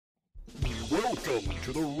Welcome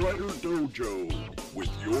to the Writer Dojo with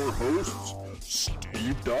your hosts,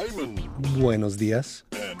 Steve Diamond Buenos dias.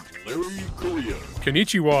 and Larry Correa.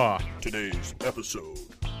 Konnichiwa. Today's episode,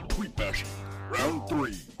 Tweet Bashing, Round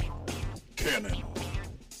 3, Canon.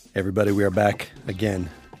 Everybody, we are back again.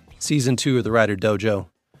 Season 2 of the Writer Dojo.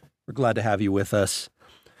 We're glad to have you with us.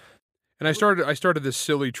 And I started this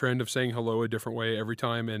silly trend of saying hello a different way every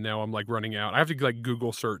time, and now I'm like running out. I have to like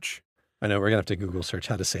Google search. I know, we're going to have to Google search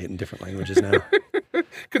how to say it in different languages now.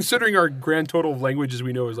 Considering our grand total of languages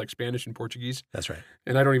we know is like Spanish and Portuguese. That's right.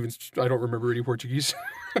 And I don't remember any Portuguese.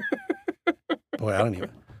 Boy, I don't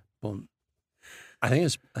even. I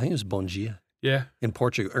think it was bom dia Yeah. in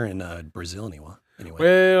Portugal or in Brazil anyway.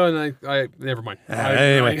 Well, and I never mind.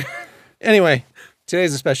 Anyway,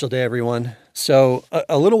 today's a special day, everyone. So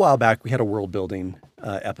a little while back, we had a world building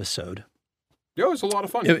episode. It was a lot of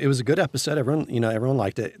fun. It was a good episode. Everyone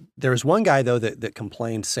liked it. There was one guy though that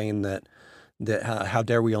complained, saying that how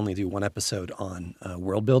dare we only do one episode on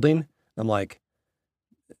world building. I'm like,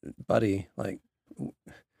 buddy, like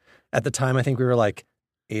at the time I think we were like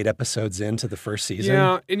 8 episodes into the first season.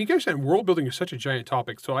 Yeah, and you guys said world building is such a giant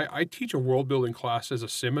topic. So I teach a world building class as a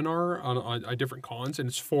seminar on different cons, and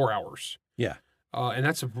it's 4 hours. Yeah. And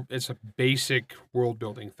it's a basic world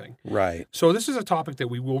building thing. Right. So this is a topic that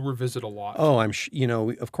we will revisit a lot. Oh,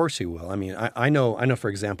 of course he will. I mean, I know, for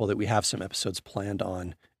example, that we have some episodes planned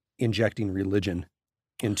on injecting religion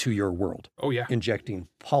into your world. Oh, yeah. Injecting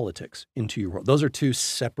politics into your world. Those are 2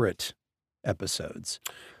 separate episodes.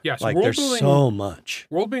 Yeah, so Like world there's building, so much.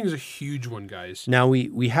 World building is a huge one, guys. Now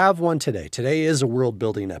we have one today. Today is a world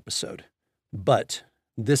building episode, but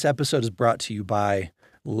this episode is brought to you by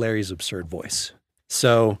Larry's Absurd Voice.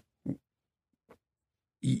 So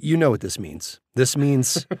you know what this means. This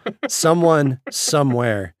means someone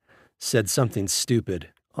somewhere said something stupid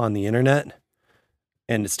on the internet,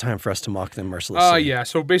 and it's time for us to mock them mercilessly. Yeah.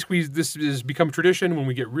 So basically, this has become tradition when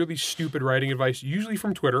we get really stupid writing advice, usually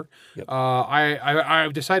from Twitter. Yep.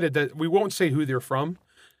 I've decided that we won't say who they're from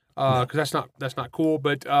because that's not cool.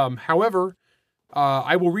 But however,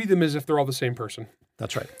 I will read them as if they're all the same person.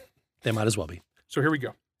 That's right. They might as well be. So here we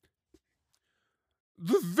go.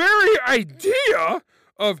 The very idea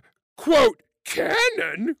of, quote,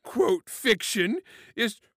 canon, quote, fiction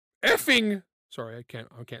is effing, sorry,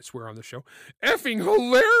 I can't swear on the show, effing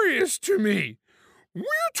hilarious to me. We're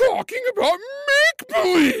talking about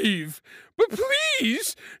make-believe, but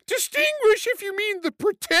please distinguish if you mean the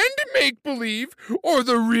pretend make-believe or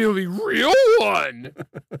the really real one.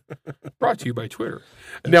 Brought to you by Twitter.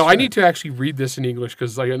 Now, I need to actually read this in English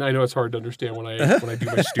because I know it's hard to understand when I do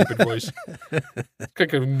my stupid voice. It's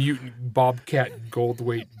like a mutant Bobcat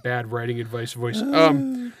Goldthwait bad writing advice voice.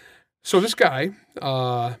 So this guy,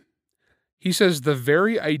 he says the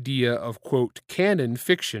very idea of, quote, canon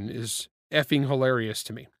fiction is effing hilarious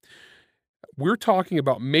to me. We're talking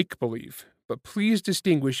about make-believe, but please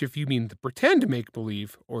distinguish if you mean the pretend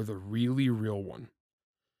make-believe or the really real one.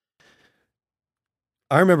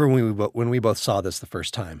 I remember when we both saw this the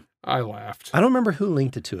first time. I laughed. I don't remember who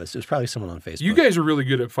linked it to us. It was probably someone on Facebook. You guys are really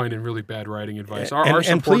good at finding really bad writing advice. Our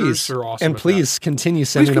supporters are awesome. And please continue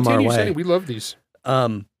sending them our way. We love these.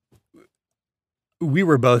 We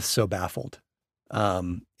were both so baffled,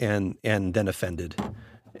 and then offended.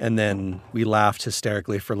 And then we laughed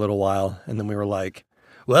hysterically for a little while. And then we were like,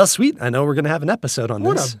 well, sweet. I know we're going to have an episode on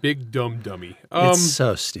this. What a big dumb dummy. It's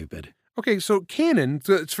so stupid. Okay, so canon,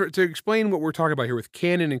 to explain what we're talking about here with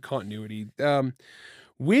canon and continuity,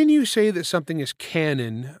 when you say that something is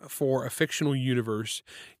canon for a fictional universe,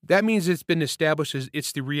 that means it's been established as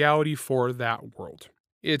it's the reality for that world.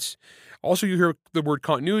 It's also, you hear the word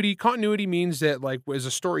continuity. Continuity means that, like, as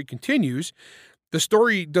a story continues, the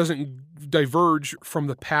story doesn't diverge from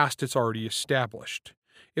the past it's already established.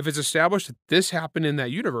 If it's established that this happened in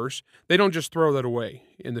that universe, they don't just throw that away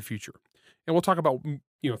in the future. And we'll talk about,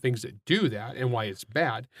 things that do that and why it's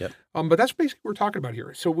bad. Yep. But that's basically what we're talking about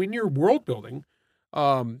here. So when you're world building,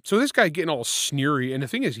 so this guy getting all sneery, and the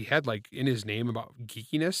thing is, he had like in his name about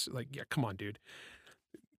geekiness. Like, yeah, come on, dude.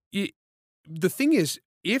 The thing is,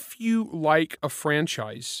 if you like a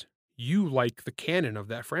franchise, you like the canon of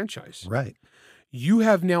that franchise. Right. You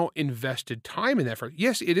have now invested time in that.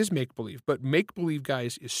 Yes, it is make-believe, but make-believe,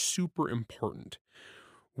 guys, is super important.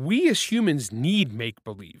 We as humans need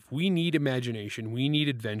make-believe. We need imagination. We need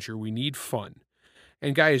adventure. We need fun.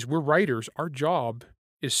 And guys, we're writers. Our job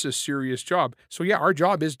is a serious job. So yeah, our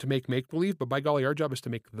job is to make make-believe, but by golly, our job is to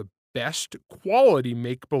make the best quality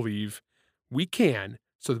make-believe we can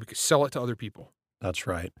so that we can sell it to other people. That's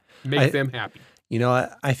right. Make them happy. You know,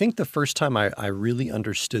 I think the first time I really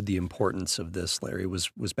understood the importance of this, Larry, was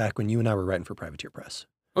back when you and I were writing for Privateer Press.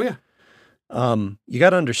 Oh, yeah. You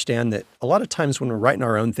got to understand that a lot of times when we're writing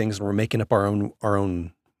our own things and we're making up our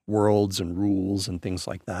own worlds and rules and things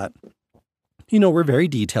like that, we're very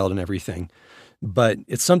detailed in everything, but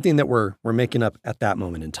it's something that we're making up at that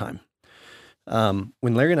moment in time.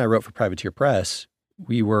 When Larry and I wrote for Privateer Press,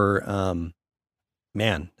 we were,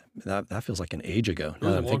 that feels like an age ago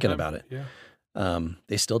now that I'm thinking about it. Yeah.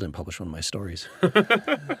 They still didn't publish one of my stories.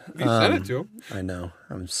 You sent it to them. I know.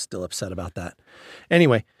 I'm still upset about that.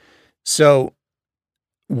 Anyway, so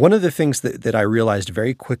one of the things that I realized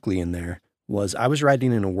very quickly in there was I was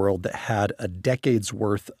writing in a world that had a decade's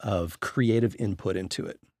worth of creative input into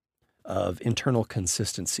it, of internal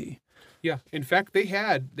consistency. Yeah. In fact, they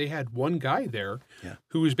had one guy there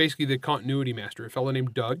who was basically the continuity master, a fellow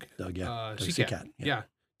named Doug. Doug Seacat. Yeah,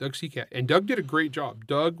 Doug Seacat. And Doug did a great job.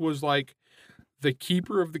 Doug was like the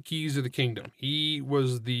keeper of the keys of the kingdom. He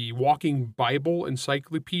was the walking Bible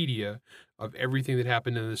encyclopedia of everything that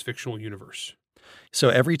happened in this fictional universe. So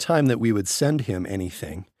every time that we would send him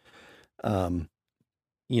anything, you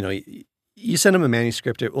send him a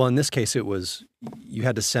manuscript. Well, in this case, it was you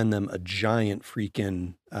had to send them a giant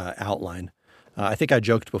freaking outline. I think I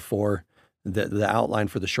joked before that the outline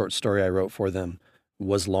for the short story I wrote for them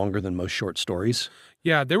was longer than most short stories.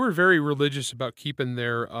 Yeah, they were very religious about keeping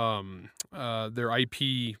their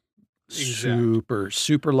IP exact.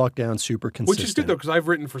 Super locked down, super consistent. Which is good though, because I've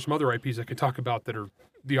written for some other IPs I can talk about that are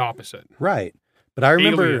the opposite. Right, but I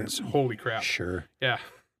remember Aliens. Holy crap! Sure, yeah.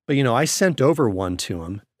 But I sent over one to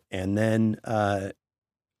him, and then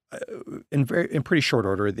in pretty short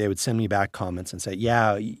order, they would send me back comments and say,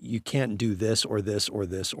 "Yeah, you can't do this or this or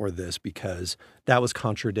this or this because that was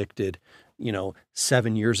contradicted."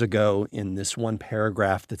 7 years ago in this one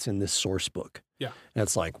paragraph that's in this source book. Yeah. And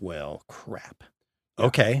it's like, well, crap.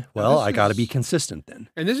 Okay, well, I got to be consistent then.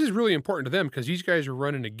 And this is really important to them because these guys are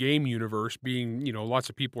running a game universe being, lots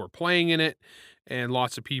of people are playing in it and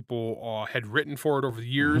lots of people had written for it over the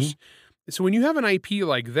years. Mm-hmm. So when you have an IP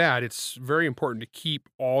like that, it's very important to keep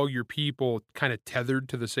all your people kind of tethered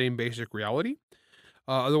to the same basic reality.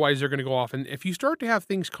 Otherwise, they're going to go off. And if you start to have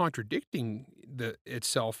things contradicting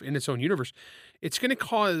itself in its own universe, it's going to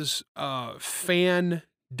cause fan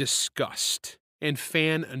disgust and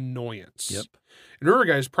fan annoyance. Yep. And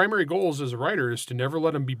remember, guys, primary goals as a writer is to never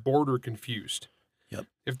let them be bored or confused. Yep.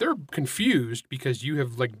 If they're confused because you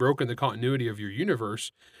have broken the continuity of your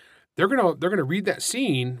universe, they're gonna read that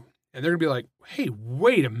scene and they're gonna be like, "Hey,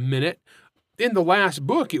 wait a minute. In the last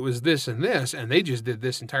book, it was this, and they just did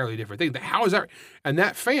this entirely different thing. How is that?" And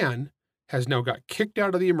that fan has now got kicked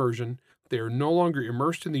out of the immersion. They are no longer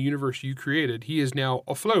immersed in the universe you created. He is now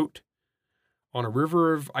afloat on a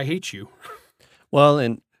river of "I hate you." Well,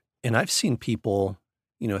 and I've seen people,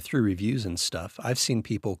 through reviews and stuff, I've seen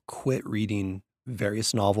people quit reading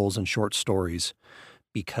various novels and short stories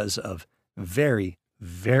because of very,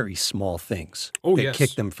 very small things that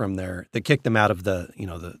kick them out of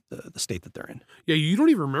the state that they're in. Yeah, you don't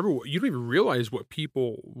even realize what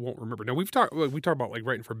people won't remember. Now we talk about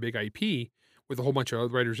writing for a big IP with a whole bunch of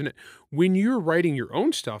other writers in it. When you're writing your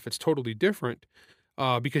own stuff, it's totally different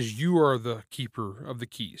because you are the keeper of the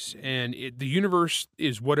keys, and the universe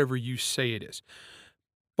is whatever you say it is.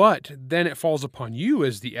 But then it falls upon you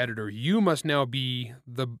as the editor. You must now be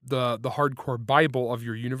the hardcore Bible of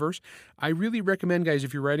your universe. I really recommend, guys,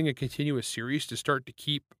 if you're writing a continuous series, to start to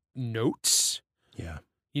keep notes. Yeah.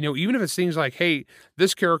 Even if it's things like, hey,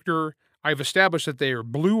 this character, I've established that they are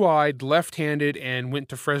blue-eyed, left-handed, and went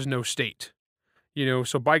to Fresno State.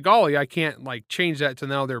 So by golly, I can't change that to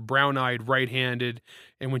now they're brown-eyed, right-handed,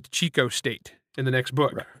 and went to Chico State in the next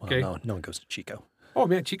book. Right. Well, okay. No one goes to Chico. Oh,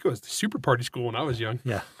 man, Chico was the super party school when I was young.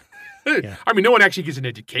 Yeah. I mean, no one actually gets an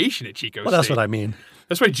education at Chico State. Well, that's what I mean.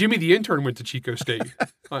 That's why Jimmy the Intern went to Chico State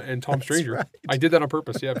and Tom Stranger. Right. I did that on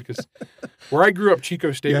purpose, because where I grew up,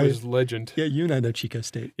 Chico State was legend. Yeah, you and I know Chico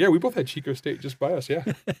State. Yeah, we both had Chico State just by us, yeah.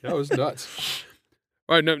 That was nuts.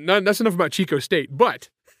 All right, no, that's enough about Chico State. But,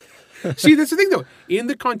 see, that's the thing, though. In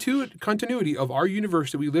the continuity of our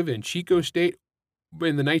universe that we live in, Chico State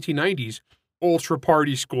in the 1990s, ultra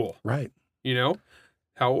party school. Right.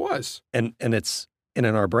 How it was. And in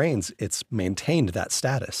our brains, it's maintained that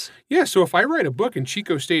status. Yeah, so if I write a book and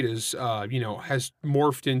Chico State is, has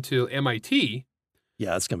morphed into MIT.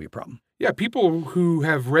 Yeah, that's going to be a problem. Yeah, people who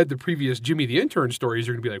have read the previous Jimmy the Intern stories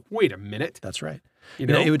are going to be like, wait a minute. That's right.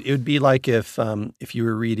 It would be like if you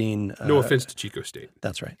were reading. No offense to Chico State.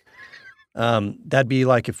 That's right. That'd be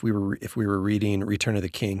like if we were reading Return of the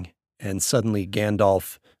King, and suddenly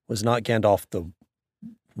Gandalf was not Gandalf the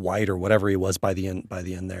White or whatever he was by the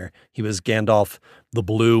end there. He was Gandalf the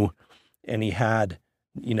Blue, and he had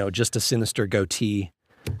just a sinister goatee,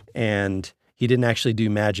 and he didn't actually do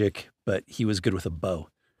magic, but he was good with a bow.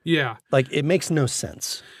 Yeah. Like, it makes no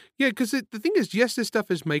sense. Yeah, because the thing is, yes, this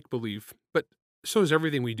stuff is make-believe, but so is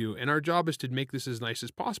everything we do. And our job is to make this as nice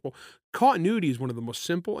as possible. Continuity is one of the most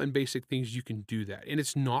simple and basic things you can do that. And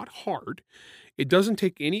it's not hard. It doesn't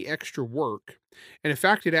take any extra work. And in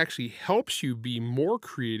fact, it actually helps you be more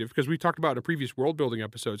creative, because we talked about in previous world building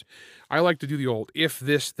episodes. I like to do the old if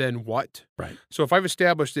this, then what. Right. So if I've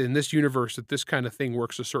established in this universe that this kind of thing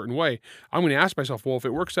works a certain way, I'm going to ask myself, well, if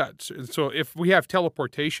it works out, so if we have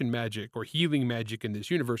teleportation magic or healing magic in this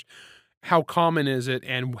universe, how common is it,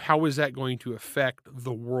 and how is that going to affect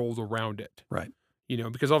the world around it? Right. You know,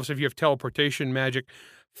 because obviously if you have teleportation magic,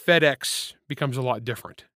 FedEx becomes a lot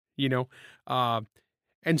different, you know?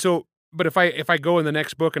 And so, but if I go in the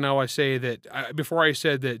next book and now I say that, before I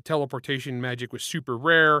said that teleportation magic was super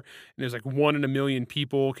rare and there's like 1 in a million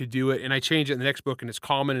people could do it, and I change it in the next book and it's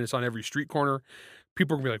common and it's on every street corner,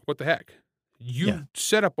 people are gonna be like, what the heck? You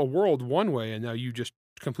set up a world one way and now you just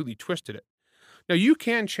completely twisted it. Now, you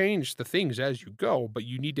can change the things as you go, but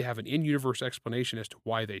you need to have an in-universe explanation as to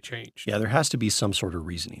why they changed. Yeah, there has to be some sort of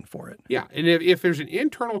reasoning for it. Yeah, and if there's an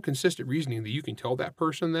internal consistent reasoning that you can tell that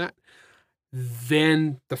person that,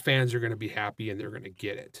 then the fans are going to be happy and they're going to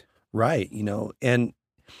get it. Right. And,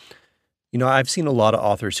 I've seen a lot of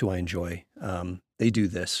authors who I enjoy. They do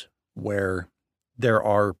this where there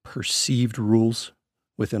are perceived rules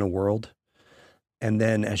within a world. And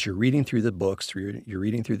then as you're reading through the books, you're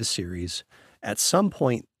reading through the series, at some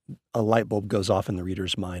point, a light bulb goes off in the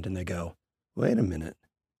reader's mind and they go, wait a minute,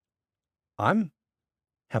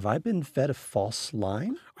 have I been fed a false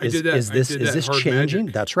line? Is this changing?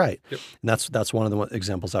 Magic. That's right. Yep. And that's one of the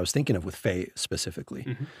examples I was thinking of with Faye specifically.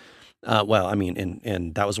 Mm-hmm.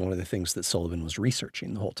 And that was one of the things that Sullivan was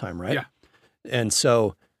researching the whole time, right? Yeah. And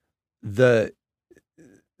so that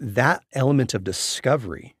element of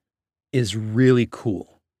discovery is really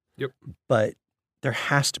cool. Yep. But there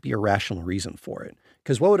has to be a rational reason for it.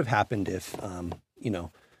 Because what would have happened if,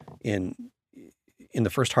 in the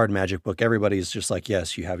first hard magic book, everybody's just like,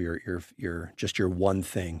 yes, you have your one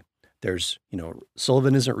thing. There's,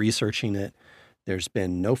 Sullivan isn't researching it. There's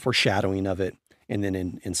been no foreshadowing of it. And then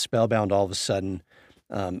in Spellbound, all of a sudden,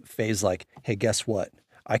 Faye's like, hey, guess what?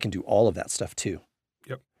 I can do all of that stuff too.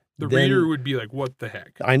 Yep. The reader would be like, what the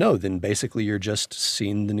heck? I know. Then basically you're just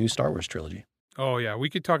seeing the new Star Wars trilogy. Oh, yeah. We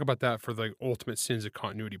could talk about that for the ultimate sins of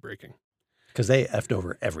continuity breaking. Because they effed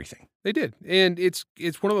over everything. They did. And it's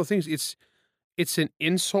one of those things, it's an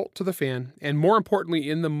insult to the fan. And more importantly,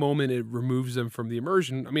 in the moment, it removes them from the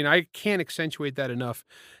immersion. I mean, I can't accentuate that enough.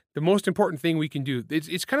 The most important thing we can do,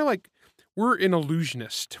 it's kind of like we're an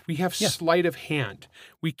illusionist. We have sleight of hand.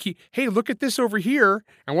 We keep, hey, look at this over here.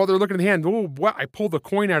 And while they're looking at the hand, oh, what? I pulled the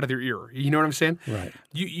coin out of their ear. You know what I'm saying? Right.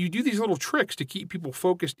 You do these little tricks to keep people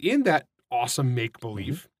focused in that awesome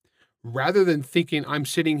make-believe rather than thinking I'm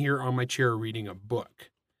sitting here on my chair reading a book.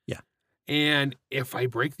 Yeah. And if I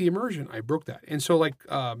break the immersion, I broke that. And so like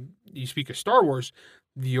you speak of Star Wars,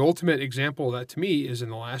 the ultimate example of that to me is in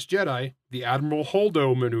The Last Jedi, the Admiral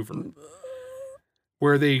Holdo maneuver,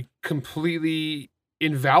 where they completely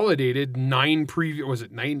invalidated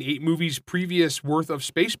 8 movies previous worth of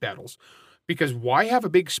space battles. Because why have a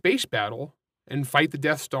big space battle and fight the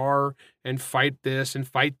Death Star and fight this and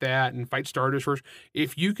fight that and fight Star Destroyers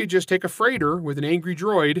if you could just take a freighter with an angry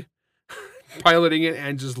droid piloting it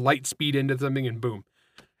and just light speed into something and boom.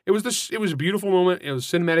 It was a beautiful moment. It was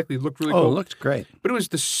cinematically looked really cool. Oh, it looked great. But it was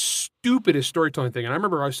the stupidest storytelling thing. And I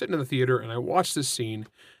remember I was sitting in the theater and I watched this scene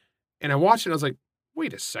and I watched it and I was like,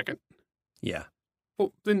 wait a second. Yeah.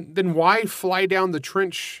 Well, then why fly down the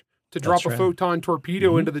trench to drop a photon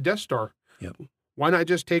torpedo into the Death Star? Yep. Why not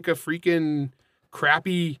just take a freaking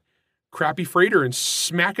crappy freighter and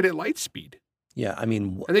smack it at light speed? Yeah, I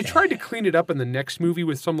mean... And they tried to clean it up in the next movie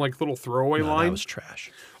with some like little throwaway line. That was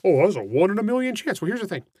trash. Oh, that was a 1 in a million chance. Well, here's the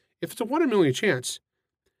thing. If it's a 1 in a million chance,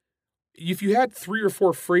 if you had 3 or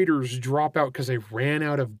 4 freighters drop out because they ran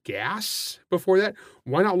out of gas before that,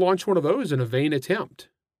 why not launch one of those in a vain attempt?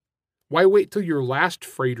 Why wait till your last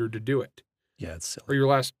freighter to do it? Yeah, it's silly. Or your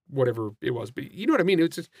last whatever it was. But you know what I mean?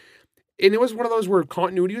 It's just, and it was one of those where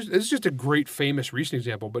continuity was, this is just a great famous recent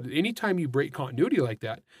example, but anytime you break continuity like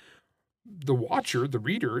that, the watcher, the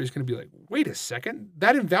reader, is going to be like, wait a second,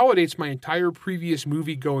 that invalidates my entire previous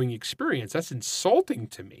movie-going experience. That's insulting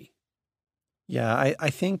to me. Yeah, I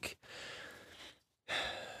think,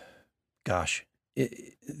 gosh,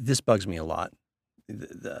 this bugs me a lot.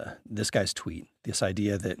 This guy's tweet, this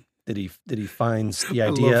idea that he finds the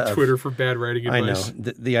idea I love Twitter for bad writing advice. I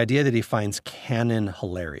know the idea that he finds canon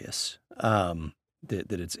hilarious. That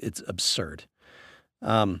it's absurd.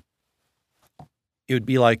 It would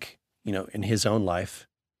be like, in his own life,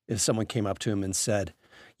 if someone came up to him and said,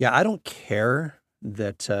 "Yeah, I don't care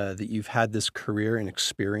that you've had this career and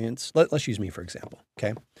experience." Let's use me for example.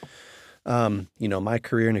 Okay, my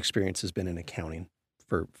career and experience has been in accounting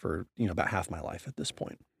for about half my life at this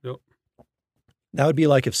point. Yep. That would be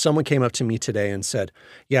like if someone came up to me today and said,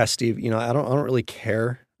 "Yeah, Steve, I don't really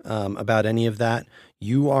care about any of that.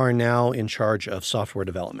 You are now in charge of software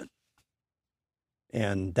development."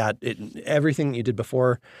 And everything you did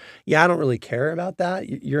before, yeah, I don't really care about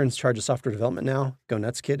that. You're in charge of software development now. Go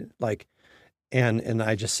nuts, kid. And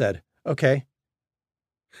I just said, okay.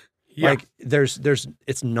 Yeah.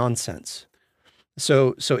 It's nonsense.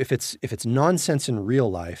 So if it's nonsense in real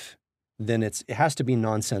life, then it has to be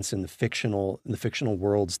nonsense in the fictional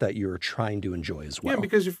worlds that you're trying to enjoy as well. Yeah,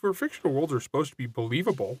 because if our fictional worlds are supposed to be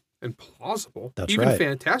believable and plausible, That's even right.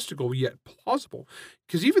 fantastical yet plausible,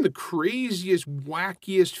 because even the craziest,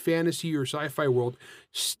 wackiest fantasy or sci-fi world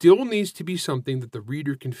still needs to be something that the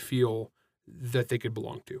reader can feel that they could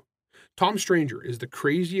belong to. Tom Stranger is the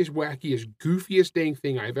craziest, wackiest, goofiest dang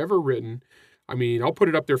thing I've ever written. I mean, I'll put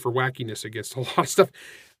it up there for wackiness against a lot of stuff.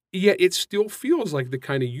 Yet it still feels like the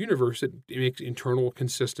kind of universe that makes internal,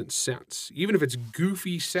 consistent sense, even if it's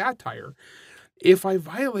goofy satire. If I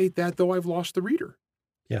violate that, though, I've lost the reader.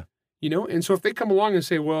 Yeah. And so if they come along and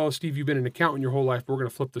say, well, Steve, you've been an accountant your whole life, we're going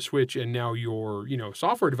to flip the switch, and now you're,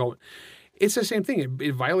 software development. It's the same thing.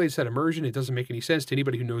 It violates that immersion. It doesn't make any sense to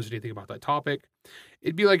anybody who knows anything about that topic.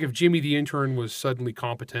 It'd be like if Jimmy the intern was suddenly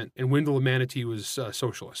competent and Wendell the manatee was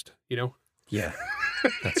socialist, Yeah,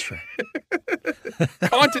 that's right.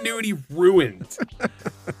 Continuity ruined.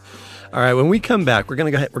 All right, when we come back, we're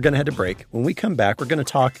going to head to break. When we come back, we're going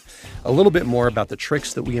to talk a little bit more about the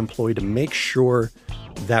tricks that we employ to make sure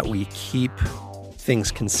that we keep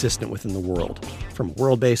things consistent within the world, from a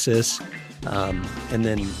world basis,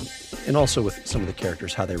 and also with some of the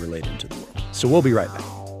characters, how they relate into the world. So we'll be right back.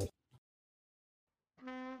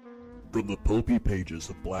 From the pulpy pages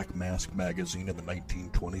of Black Mask magazine in the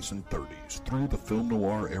 1920s and 30s through the film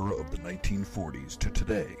noir era of the 1940s to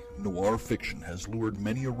today, noir fiction has lured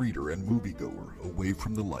many a reader and moviegoer away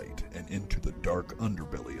from the light and into the dark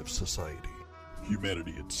underbelly of society.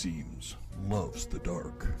 Humanity, it seems, loves the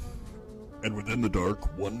dark. And within the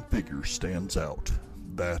dark, one figure stands out,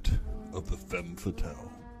 that of the femme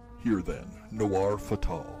fatale. Here then, Noir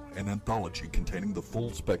Fatale, an anthology containing the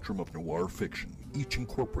full spectrum of noir fiction, each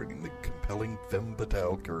incorporating the compelling femme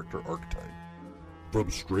fatale character archetype.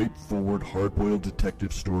 From straightforward hard-boiled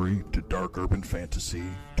detective story to dark urban fantasy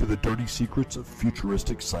to the dirty secrets of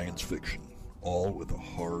futuristic science fiction, all with a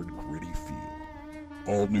hard, gritty feel.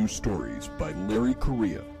 All new stories by Larry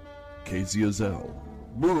Correia, Kezia Zell,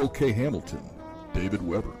 Merle K. Hamilton, David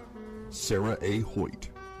Weber, Sarah A. Hoyt,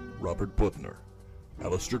 Robert Butner,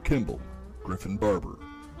 Alistair Kimball, Griffin Barber,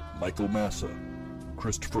 Michael Massa,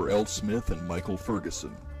 Christopher L. Smith and Michael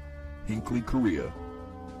Ferguson, Hinckley Correia,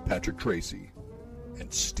 Patrick Tracy,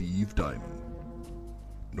 and Steve Diamond.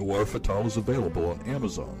 Noir Fatale is available on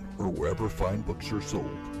Amazon or wherever fine books are sold.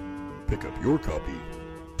 Pick up your copy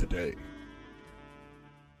today.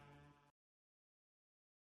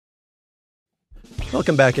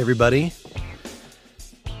 Welcome back, everybody.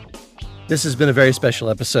 This has been a very special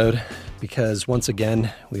episode because once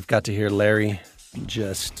again, we've got to hear Larry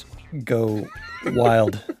just go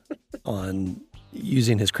wild on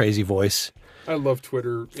using his crazy voice. I love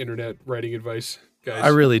Twitter, internet, writing advice, guys. I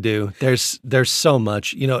really do. There's so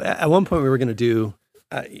much. At one point we were going to do,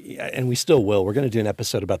 and we still will, we're going to do an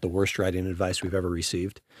episode about the worst writing advice we've ever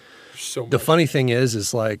received. So much. The funny thing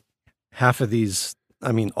is like half of these,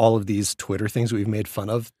 all of these Twitter things we've made fun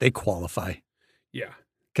of, they qualify. Yeah.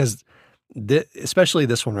 Because especially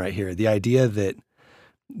this one right here, the idea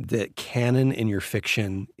that canon in your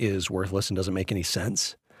fiction is worthless and doesn't make any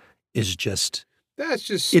sense is that's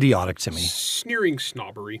just idiotic to me. Sneering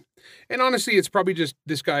snobbery. And honestly, it's probably just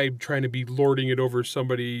this guy trying to be lording it over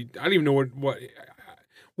somebody. I don't even know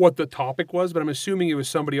what the topic was, but I'm assuming it was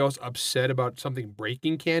somebody else upset about something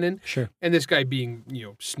breaking canon. Sure. And this guy being,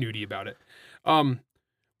 snooty about it.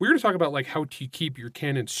 We're going to talk about how to keep your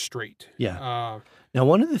canon straight. Yeah. Now,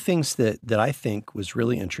 one of the things that I think was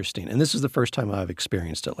really interesting, and this is the first time I've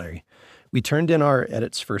experienced it, Larry, we turned in our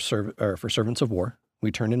edits for Servants of War. We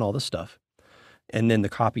turned in all the stuff. And then the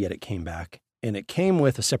copy edit came back, and it came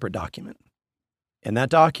with a separate document. And that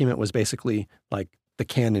document was basically like the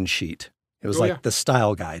canon sheet. It was the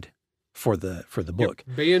style guide for the book.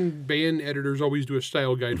 Yep. Bayan editors always do a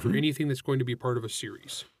style guide for anything that's going to be part of a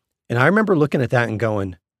series. And I remember looking at that and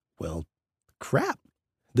going, well, crap,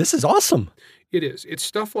 this is awesome. It is. It's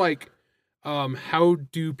stuff like How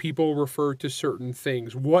do people refer to certain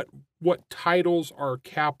things? What titles are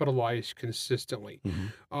capitalized consistently?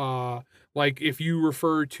 Like if you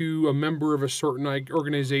refer to a member of a certain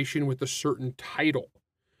organization with a certain title,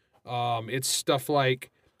 it's stuff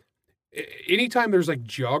like anytime there's like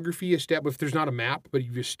geography established, if there's not a map, but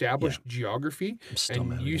you've established geography, I'm still and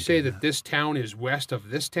mad we you didn't say do that this town is west of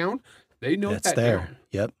this town, they know It's that there. down.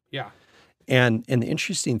 Yep. Yeah. And the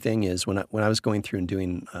interesting thing is when I was going through and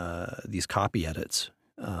doing these copy edits,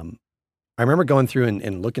 I remember going through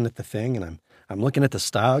and looking at the thing, and I'm looking at the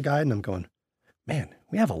style guide, and I'm going, man,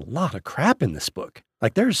 we have a lot of crap in this book.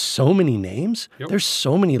 Like there's so many names, Yep. there's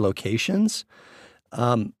so many locations,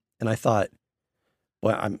 and I thought,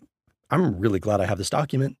 well, I'm really glad I have this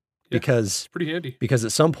document Yeah. because It's pretty handy. because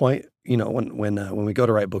at some point, you know, when we go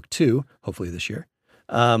to write book 2, hopefully this year,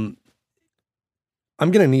 I'm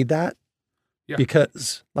going to need that. Yeah.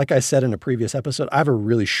 Because, like I said in a previous episode, I have a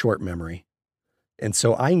really short memory. And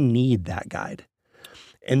so I need that guide.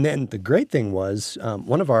 And then the great thing was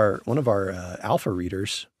one of our alpha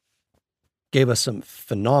readers gave us some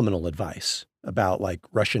phenomenal advice about like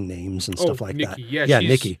Russian names and stuff like that. Nikki. Yeah, Yeah, she's-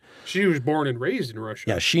 Nikki. She was born and raised in Russia.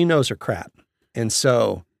 Yeah, she knows her crap. And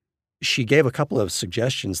so she gave a couple of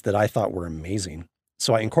suggestions that I thought were amazing.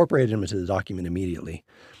 So I incorporated them into the document immediately.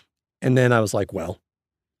 And then I was like, well,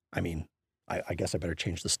 I mean, I guess I better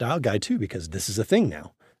change the style guide too, because this is a thing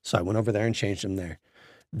now. So I went over there and changed them there.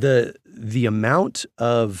 The amount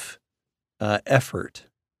of effort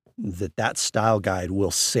that style guide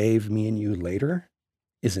will save me and you later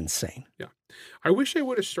is insane. I wish I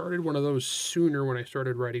would have started one of those sooner when I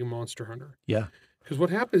started writing Monster Hunter. Yeah. Because what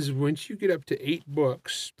happens is once you get up to 8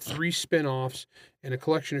 books, 3 spin-offs, and a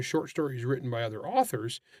collection of short stories written by other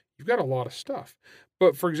authors, you've got a lot of stuff.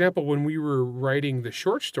 But for example, when we were writing the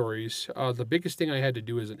short stories, the biggest thing I had to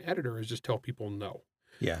do as an editor is just tell people no.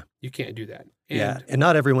 Yeah. You can't do that. And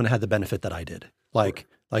not everyone had the benefit that I did. Like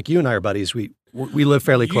you and I are buddies. We live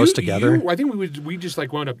fairly close together. I think we just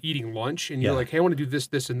like wound up eating lunch, and you're Yeah. like, "Hey, I want to do this,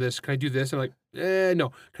 this, and this. Can I do this?" And I'm like, no.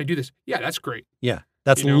 Can I do this? Yeah, that's great. Yeah.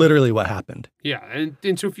 That's You know? literally what happened. Yeah, and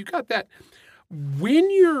so if you got that, when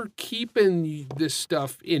you're keeping this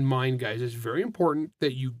stuff in mind, guys, it's very important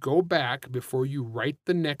that you go back before you write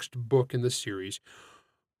the next book in the series.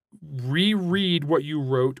 Reread what you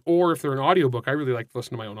wrote, or if they're an audiobook, I really like to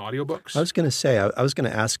listen to my own audiobooks. I was going to say, I was going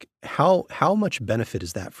to ask how much benefit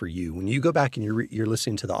is that for you when you go back and you're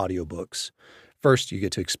listening to the audiobooks? First, you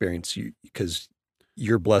get to experience because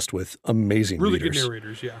you're blessed with amazing Really readers. good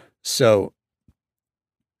narrators, yeah. So,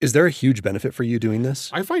 is there a huge benefit for you doing this?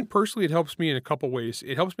 I find personally it helps me in a couple ways.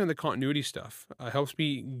 It helps me on the continuity stuff. It helps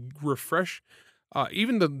me refresh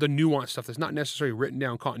even the nuanced stuff that's not necessarily written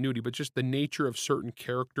down continuity, but just the nature of certain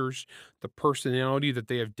characters, the personality that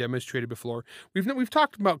they have demonstrated before. We've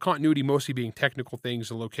talked about continuity mostly being technical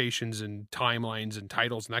things and locations and timelines and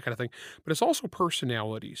titles and that kind of thing, but it's also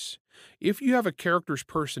personalities. If you have a character's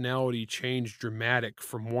personality change dramatic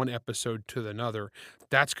from one episode to another,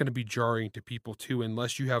 that's going to be jarring to people too,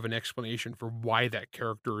 unless you have an explanation for why that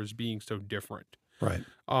character is being so different. Right.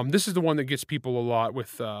 This is the one that gets people a lot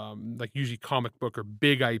with like usually comic book or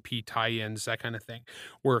big IP tie-ins, that kind of thing,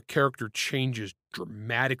 where a character changes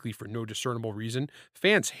dramatically for no discernible reason.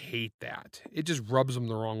 Fans hate that. It just rubs them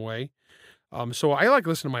the wrong way. So I like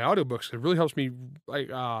listening to my audiobooks. It really helps me.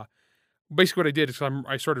 Basically what I did is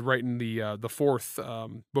I started writing the fourth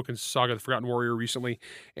book in Saga, The Forgotten Warrior, recently.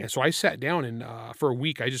 And so I sat down and for a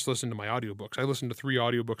week, I just listened to my audiobooks. I listened to 3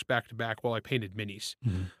 audiobooks back to back while I painted minis.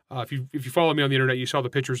 Mhm. If you follow me on the internet, you saw the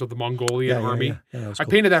pictures of the Mongolian army. Yeah, that was I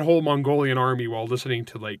cool. painted that whole Mongolian army while listening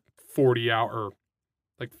to like 40 hour or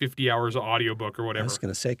like 50 hours of audiobook or I whatever. was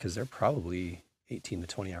going to say, because they're probably 18 to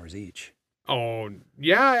 20 hours each. Oh,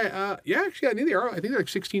 yeah. Actually, I think they are. I think they're like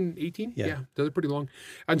 16, 18. Yeah. Yeah, they're pretty long.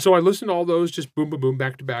 And so I listened to all those just boom, boom, boom,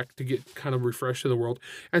 back to back to get kind of refreshed in the world.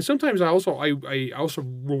 And sometimes I also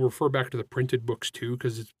will refer back to the printed books too,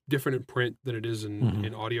 because it's different in print than it is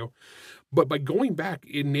in audio. But by going back,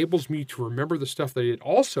 it enables me to remember the stuff that it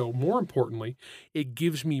also, more importantly, it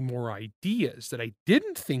gives me more ideas that I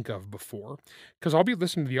didn't think of before. Because I'll be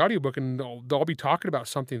listening to the audiobook and they'll be talking about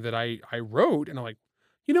something that I wrote, and I'm like,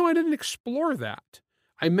 I didn't explore that.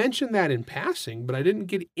 I mentioned that in passing, but I didn't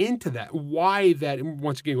get into that. Why that? And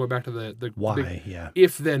once again, going back to the Why? Yeah.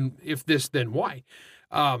 if this, then why?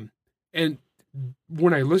 And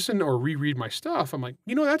when I listen or reread my stuff, I'm like,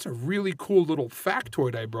 that's a really cool little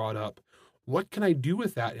factoid I brought up. What can I do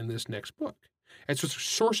with that in this next book? And so it's a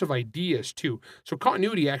source of ideas too. So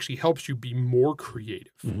continuity actually helps you be more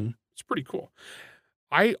creative. Mhm. It's pretty cool.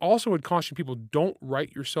 I also would caution people, don't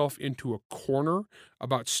write yourself into a corner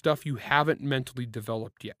about stuff you haven't mentally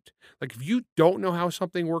developed yet. Like if you don't know how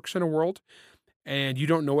something works in a world and you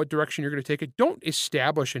don't know what direction you're going to take it, don't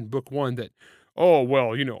establish in book one that, oh,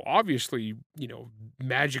 well, obviously,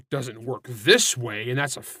 magic doesn't work this way and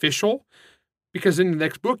that's official. Because in the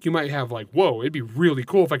next book, you might have like, whoa, it'd be really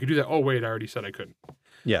cool if I could do that. Oh, wait, I already said I couldn't.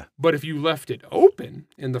 Yeah. But if you left it open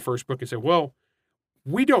in the first book and said, well,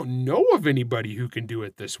 we don't know of anybody who can do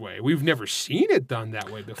it this way. We've never seen it done that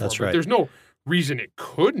way before. That's but right. There's no reason it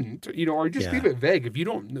couldn't, or just Yeah. leave it vague. If you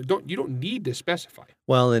don't need to specify.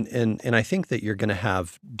 Well, and I think that you're going to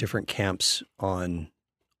have different camps on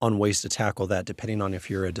ways to tackle that depending on if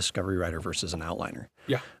you're a discovery writer versus an outliner.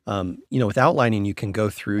 Yeah. With outlining, you can go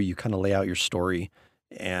through, you kind of lay out your story,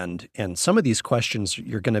 and some of these questions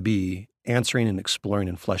you're going to be answering and exploring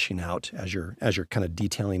and fleshing out as you're kind of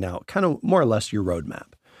detailing out kind of more or less your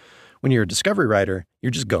roadmap. When you're a discovery writer,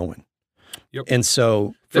 you're just going. Yep. And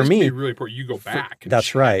so for That's me, gonna be really important. You go back. And that's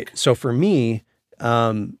check. right. So for me,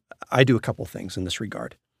 I do a couple things in this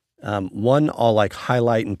regard. One, I'll like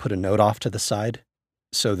highlight and put a note off to the side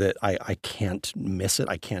so that I can't miss it.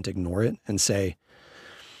 I can't ignore it and say,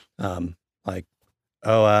 I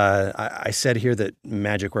said here that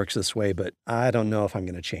magic works this way, but I don't know if I'm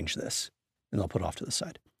going to change this. And I'll put it off to the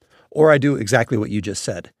side. Or I do exactly what you just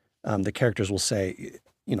said. The characters will say,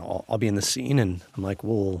 I'll be in the scene and I'm like,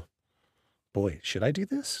 well, boy, should I do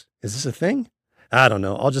this? Is this a thing? I don't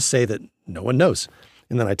know. I'll just say that no one knows.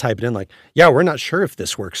 And then I type it in like, yeah, we're not sure if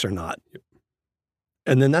this works or not. Yep.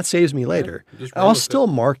 And then that saves me later. Just run I'll with it. still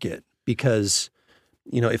mark it because,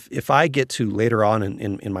 if I get to later on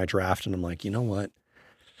in my draft and I'm like, you know what,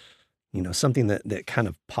 something that kind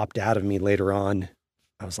of popped out of me later on,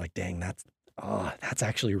 I was like, dang, that's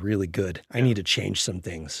actually really good. I need to change some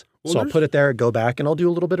things. Well, So I'll put it there, go back, and I'll do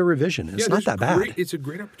a little bit of revision. It's not that bad. It's a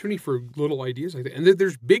great opportunity for little ideas like that. And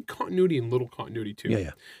there's big continuity and little continuity too.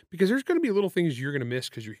 Yeah. Because there's going to be little things you're going to miss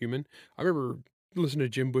because you're human. I remember listening to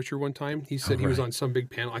Jim Butcher one time. He said he was right. on some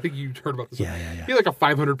big panel. I think you heard about this. Yeah. He had like a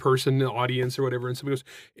 500-person audience or whatever. And somebody goes,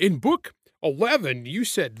 in book 11, you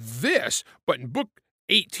said this, but in book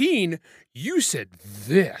 18, you said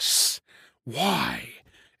this. Why?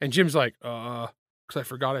 And Jim's like, because I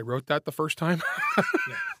forgot I wrote that the first time.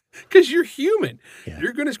 Because you're human. Yeah.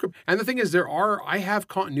 You're going to screw. And the thing is, I have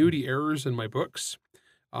continuity errors in my books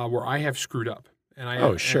where I have screwed up.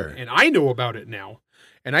 And sure. And I know about it now.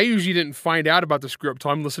 And I usually didn't find out about the screw up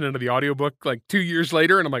till I'm listening to the audiobook like 2 years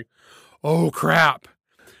later. And I'm like, oh, crap.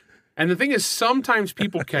 And the thing is, sometimes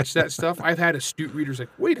people catch that stuff. I've had astute readers like,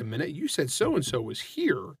 wait a minute, you said so-and-so was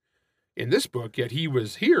here in this book, yet he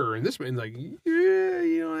was here in this one. And like,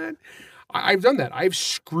 yeah, what? I've done that. I've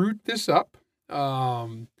screwed this up.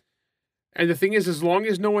 And the thing is, as long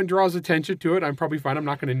as no one draws attention to it, I'm probably fine. I'm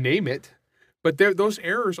not going to name it. But those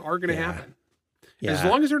errors are going to happen. Yeah. As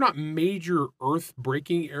long as they're not major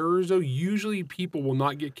earth-breaking errors, though, usually people will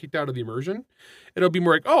not get kicked out of the immersion. It'll be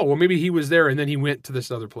more like, oh, well, maybe he was there and then he went to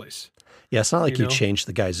this other place. Yeah, it's not like You you know? changed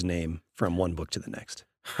the guy's name from one book to the next.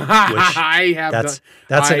 I have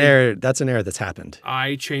That's an error. That's an error that's happened.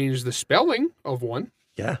 I changed the spelling of one,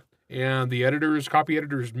 Yeah. and the copy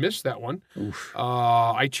editors missed that one. Oof.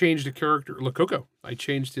 I changed the character, Lococo. I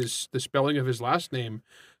changed the spelling of his last name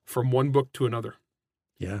from one book to another.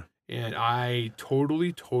 Yeah. And I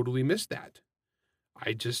totally missed that.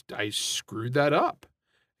 I screwed that up.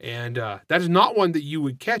 And that is not one that you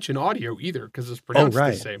would catch in audio either, because it's pronounced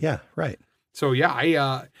right. the same. Yeah, right. So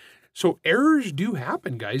yeah, so errors do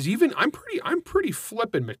happen, guys. Even I'm pretty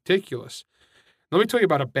flippin' meticulous. Let me tell you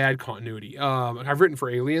about a bad continuity. I've written for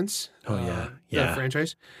Aliens. Oh, yeah. The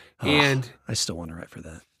franchise. Oh, And I still want to write for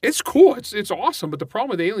that. it's cool. It's awesome. But the problem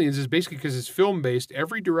with Aliens is basically because it's film based,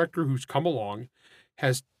 every director who's come along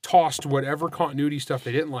has tossed whatever continuity stuff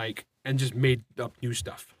they didn't like and just made up new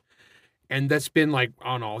stuff. And that's been like,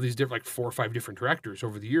 I don't know, all these different, like 4 or 5 different directors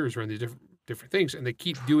over the years around these different things. And they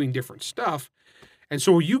keep doing different stuff. And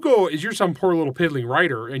so you go, as you're some poor little piddling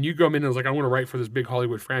writer, and you come in and it's like, I want to write for this big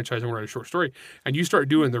Hollywood franchise, I want to write a short story. And you start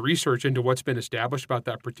doing the research into what's been established about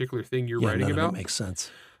that particular thing you're writing none about. of it makes sense.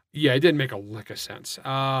 Yeah, it didn't make a lick of sense.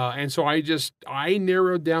 And so I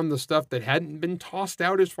narrowed down the stuff that hadn't been tossed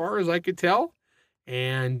out as far as I could tell.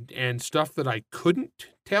 And stuff that I couldn't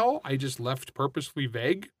tell, I just left purposely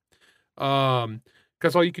vague.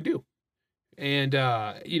 Because all you could do. And,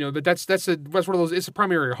 but that's one of those, it's a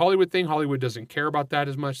primary Hollywood thing. Hollywood doesn't care about that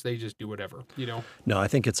as much. They just do whatever, No, I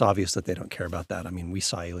think it's obvious that they don't care about that. I mean, we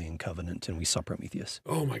saw Alien Covenant and we saw Prometheus.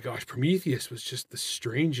 Oh my gosh. Prometheus was just the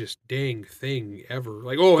strangest dang thing ever.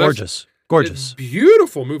 Like, oh, that's Gorgeous. Gorgeous.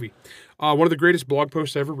 Beautiful movie. One of the greatest blog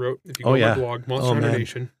posts I ever wrote. If you go Oh, on my yeah. blog, Monster Oh, Hunter man.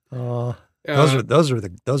 Nation. Those were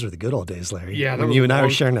the good old days, Larry. Yeah, that when was you and I were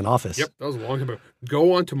long- sharing an office. Yep, that was a long time ago.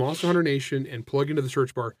 Go on to Monster Hunter Nation and plug into the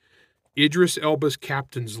search bar Idris Elba's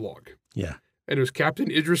Captain's Log. Yeah. And it was Captain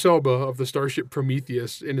Idris Elba of the Starship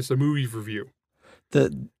Prometheus, and it's a movie review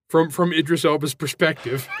The from Idris Elba's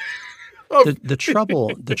perspective. the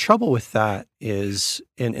trouble with that is,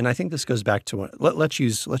 and I think this goes back to what let's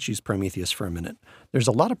use Prometheus for a minute. There's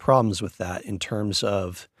a lot of problems with that in terms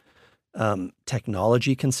of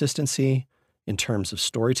technology consistency, in terms of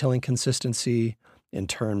storytelling consistency, in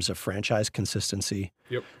terms of franchise consistency.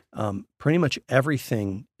 Yep. Pretty much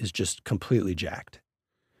everything is just completely jacked.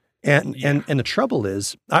 And Yeah. and the trouble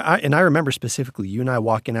is, I remember specifically you and I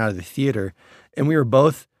walking out of the theater, and we were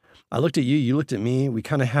both. I looked at you, you looked at me. We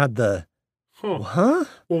kind of had the, huh?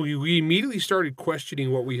 Well, we immediately started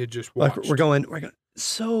questioning what we had just Like watched. we're going.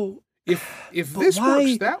 So if but this why-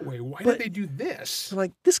 works that way, why but- did they do this? we're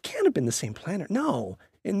like, this can't have been the same planet. No.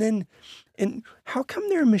 And how come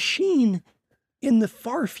their machine in the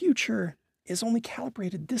far future is only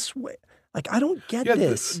calibrated this way? Like, I don't get Yeah,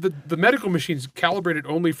 this. the medical machine's calibrated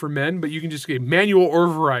only for men, but you can just get manual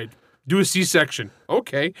override. Do a C-section.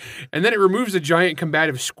 Okay. And then it removes a giant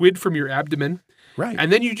combative squid from your abdomen. Right.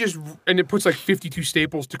 And then it puts like 52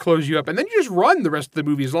 staples to close you up. And then you just run the rest of the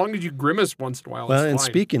movie as long as you grimace once in a while. Well, it's and fine.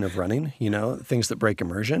 speaking of running, things that break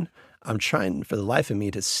immersion, I'm trying for the life of me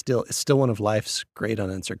it's still one of life's great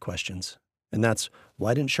unanswered questions. And that's,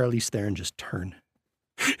 why didn't Charlize Theron just turn?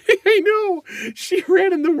 I know. She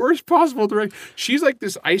ran in the worst possible direction. She's like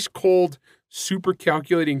this ice cold, super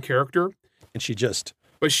calculating character, And she just,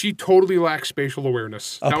 but she totally lacks spatial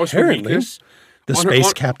awareness. That was her Apparently. weakness. the On her- space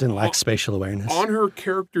on- captain lacks spatial awareness. On her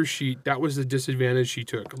character sheet, that was the disadvantage she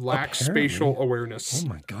took. Lacks Apparently. spatial awareness. Oh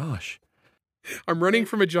my gosh. I'm running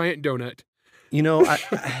from a giant donut.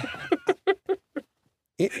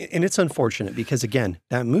 And it's unfortunate because, again,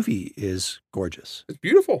 that movie is gorgeous. It's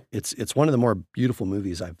beautiful. It's one of the more beautiful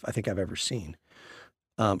movies I think I've ever seen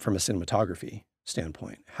from a cinematography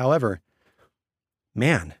standpoint. However,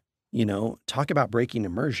 man, talk about breaking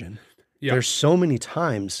immersion. Yeah. There's so many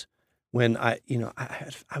times when I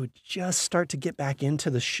would just start to get back into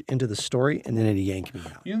the story, and then it'd yank me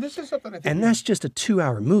out. This is something I think. And that's just a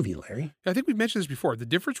 2-hour movie, Larry. I think we've mentioned this before. The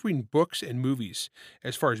difference between books and movies,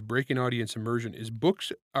 as far as breaking audience immersion, is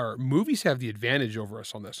movies have the advantage over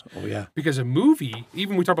us on this. Oh yeah, Because a movie,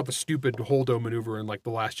 even we talk about the stupid Holdo maneuver in like The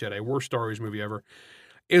Last Jedi, worst Star Wars movie ever.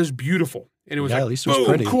 It was beautiful, and it was Yeah, like, at least it was boom,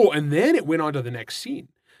 pretty. cool. And then it went on to the next scene,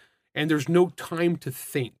 and there's no time to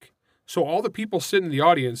think. So all the people sitting in the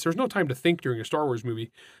audience, there's no time to think during a Star Wars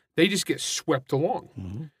movie. They just get swept along.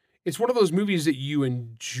 Mm-hmm. It's one of those movies that you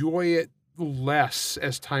enjoy it less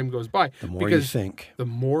as time goes by. the more you because think. the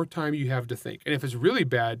more time you have to think. And if it's really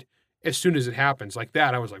bad, as soon as it happens, like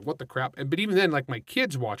that, I was like, what the crap? But even then, like my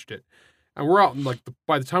kids watched it. And we're out in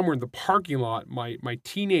by the time we're in the parking lot, my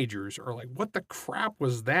teenagers are like, what the crap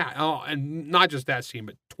was that? Oh, and not just that scene,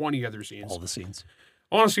 but 20 other scenes. All the scenes.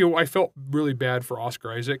 Honestly, I felt really bad for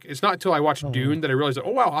Oscar Isaac. It's not until I watched Dune that I realized,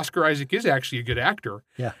 oh, wow, Oscar Isaac is actually a good actor.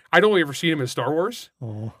 Yeah. I'd only ever seen him in Star Wars.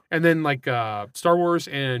 Oh, And then Star Wars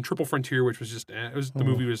and Triple Frontier, which was just, the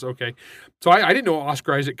movie was okay. So I didn't know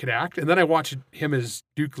Oscar Isaac could act. And then I watched him as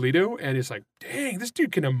Duke Leto, and it's like, dang, this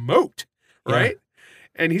dude can emote, right?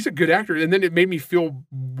 And he's a good actor. And then it made me feel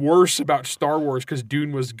worse about Star Wars because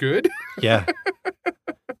Dune was good. yeah,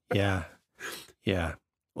 yeah, yeah.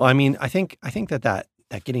 Well, I mean, I think that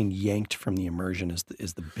getting yanked from the immersion is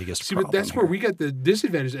the biggest See, problem. but that's where here. we got the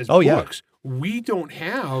disadvantage as Oh, yeah. books. We don't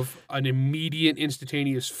have an immediate,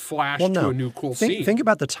 instantaneous flash Well, to no. a new cool scene. Think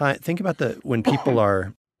about the time. Think about when people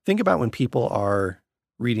are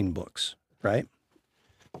reading books, right?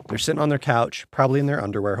 They're sitting on their couch, probably in their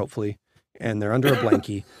underwear, hopefully, and they're under a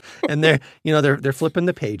blankie, and they're flipping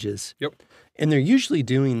the pages. Yep. And they're usually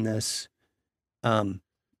doing this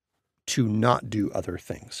to not do other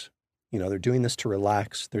things. They're doing this to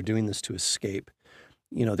relax. They're doing this to escape.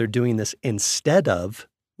 They're doing this instead of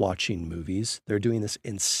watching movies. They're doing this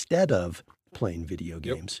instead of playing video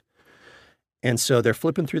games. And so they're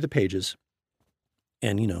flipping through the pages.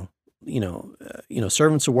 And,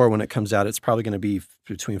 Servants of War, when it comes out, it's probably going to be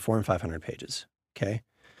between 400 and 500 pages. Okay.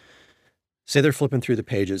 Say they're flipping through the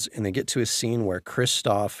pages and they get to a scene where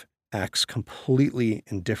Kristoff acts completely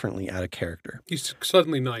and differently out of character. He's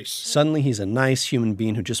suddenly nice. Suddenly he's a nice human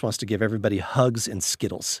being who just wants to give everybody hugs and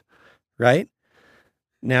Skittles, right?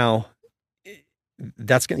 Now,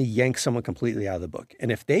 that's going to yank someone completely out of the book.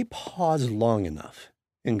 And if they pause long enough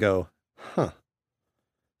and go, that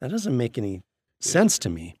doesn't make any sense to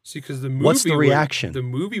me. See, because the movie, What's the reaction? The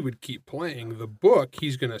movie would keep playing. The book,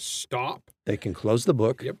 he's going to stop. They can close the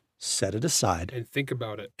book, Yep. set it aside, And think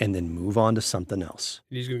about it. and then move on to something else.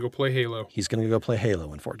 And he's going to go play Halo. He's going to go play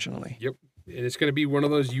Halo, unfortunately. Yep. And it's going to be one of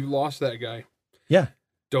those, you lost that guy. Yeah.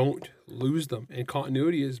 Don't lose them. And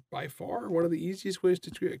continuity is by far one of the easiest ways to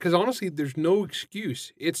do it. Because honestly, there's no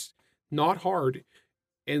excuse. It's not hard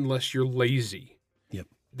unless you're lazy. Yep.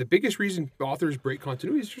 The biggest reason authors break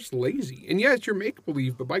continuity is just lazy. And yeah, it's your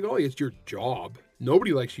make-believe, but by golly, it's your job.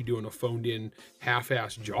 Nobody likes you doing a phoned-in,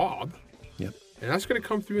 half-assed job. Yep. And that's going to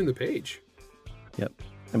come through in the page. Yep.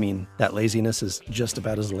 I mean, that laziness is just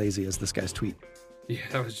about as lazy as this guy's tweet. Yeah,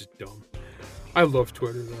 that was just dumb. I love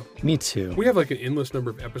Twitter, though. Me too. We have like an endless number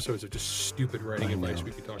of episodes of just stupid writing I advice know.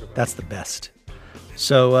 we could talk about. That's the best.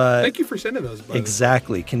 So Thank you for sending those. By the way.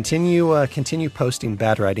 exactly. Continue posting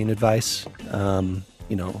bad writing advice.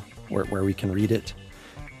 You know, where we can read it,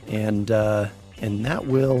 and that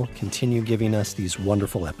will continue giving us these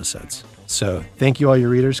wonderful episodes. So thank you, all your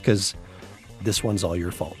readers, because this one's all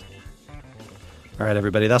your fault. All right,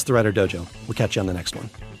 everybody, that's the Writer Dojo. We'll catch you on the next one.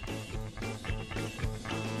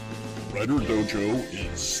 Writer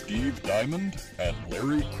Dojo is Steve Diamond and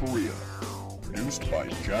Larry Correa. Produced by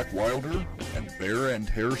Jack Wilder and Bear and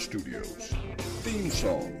Hare Studios. Theme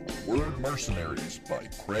song, Word Mercenaries by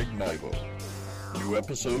Craig Nivo. New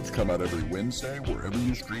episodes come out every Wednesday wherever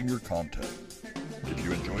you stream your content. If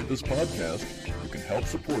you enjoyed this podcast, you can help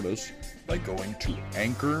support us by going to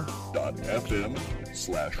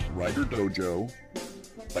anchor.fm/writerdojo,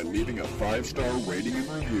 by leaving a 5-star rating and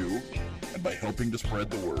review, and by helping to spread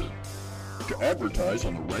the word. To advertise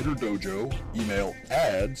on the Writer Dojo, email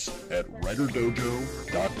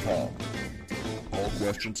ads@writerdojo.com. All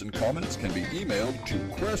questions and comments can be emailed to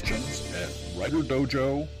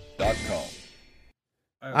questions@writerdojo.com.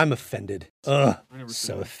 I'm offended. Ugh, I never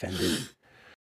so seen offended.